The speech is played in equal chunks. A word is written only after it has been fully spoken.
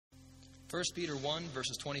1 Peter 1,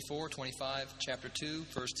 verses 24, 25, chapter 2,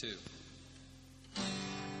 verse 2.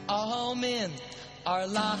 All men are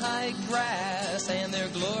like grass, and their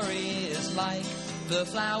glory is like the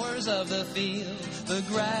flowers of the field. The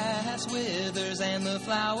grass withers and the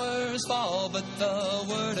flowers fall, but the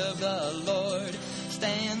word of the Lord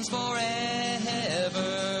stands forever.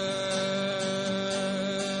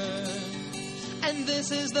 And this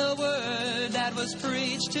is the word that was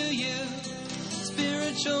preached to you,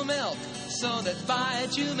 spiritual milk, so that by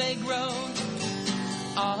it you may grow.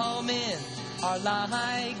 All men are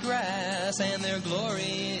like grass, and their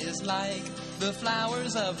glory is like the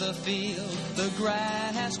flowers of the field. The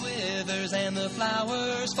grass withers and the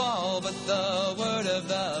flowers fall, but the word of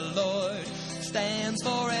the Lord stands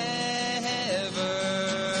forever.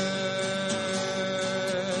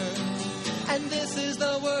 And this is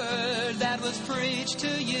the word that was preached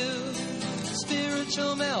to you,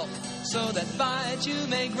 spiritual milk, so that by it you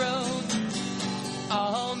may grow.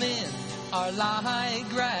 All men are like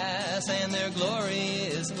grass, and their glory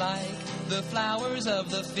is like the flowers of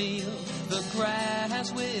the field. The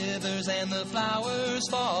grass withers and the flowers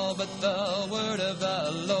fall, but the word of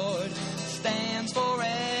the Lord stands forever.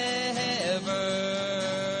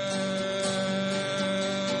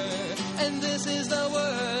 And this is the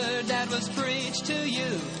word that was preached to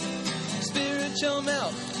you, spiritual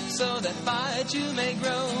milk, so that by it you may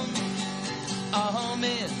grow. All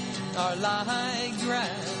men are like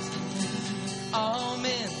grass. All